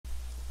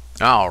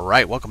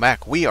Alright, welcome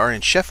back. We are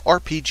in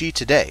ChefRPG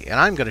today, and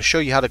I'm going to show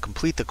you how to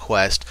complete the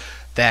quest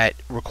that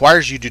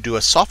requires you to do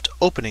a soft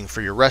opening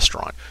for your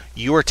restaurant.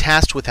 You are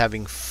tasked with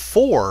having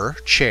 4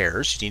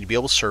 chairs, you need to be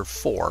able to serve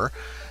 4,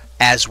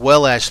 as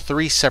well as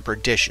 3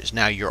 separate dishes.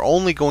 Now you're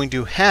only going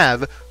to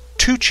have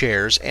 2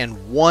 chairs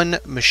and 1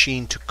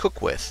 machine to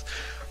cook with.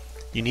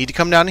 You need to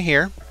come down to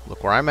here,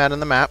 look where I'm at on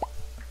the map,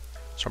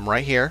 so I'm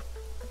right here.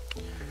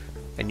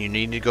 And you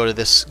need to go to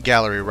this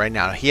gallery right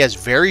now. He has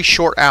very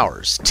short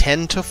hours,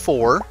 10 to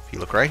 4. If you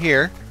look right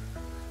here,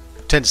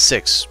 10 to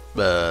 6.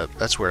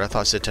 That's weird. I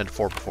thought it said 10 to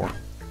 4 before.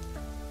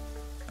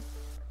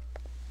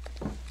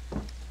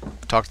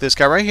 Talk to this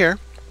guy right here.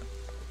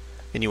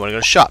 And you want to go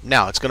to shop.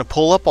 Now, it's going to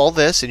pull up all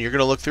this, and you're going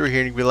to look through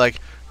here and you'll be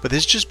like, but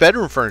this is just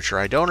bedroom furniture.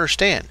 I don't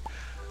understand.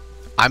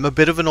 I'm a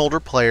bit of an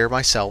older player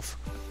myself.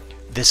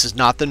 This is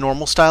not the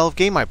normal style of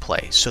game I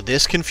play. So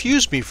this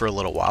confused me for a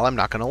little while. I'm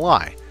not going to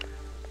lie.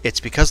 It's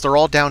because they're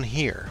all down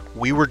here.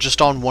 We were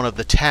just on one of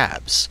the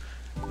tabs.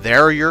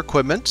 There are your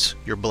equipment,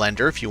 your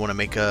blender if you want to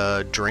make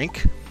a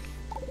drink.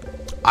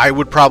 I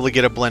would probably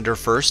get a blender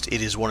first.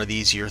 It is one of the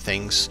easier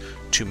things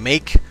to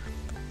make.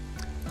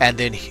 And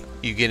then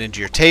you get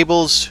into your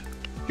tables,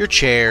 your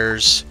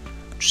chairs.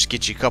 Just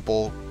get you a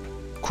couple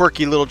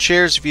quirky little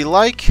chairs if you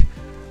like.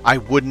 I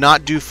would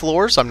not do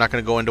floors. I'm not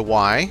going to go into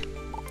why.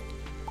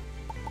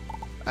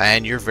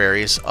 And your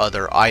various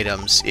other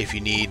items if you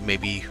need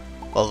maybe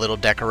a little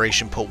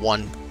decoration, put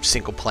one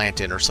single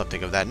plant in or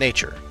something of that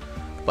nature.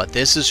 But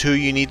this is who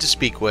you need to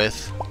speak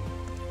with.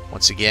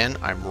 Once again,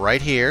 I'm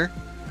right here.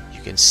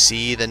 You can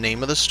see the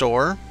name of the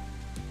store.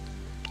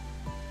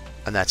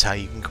 And that's how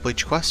you can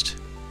complete your quest.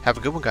 Have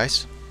a good one,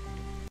 guys.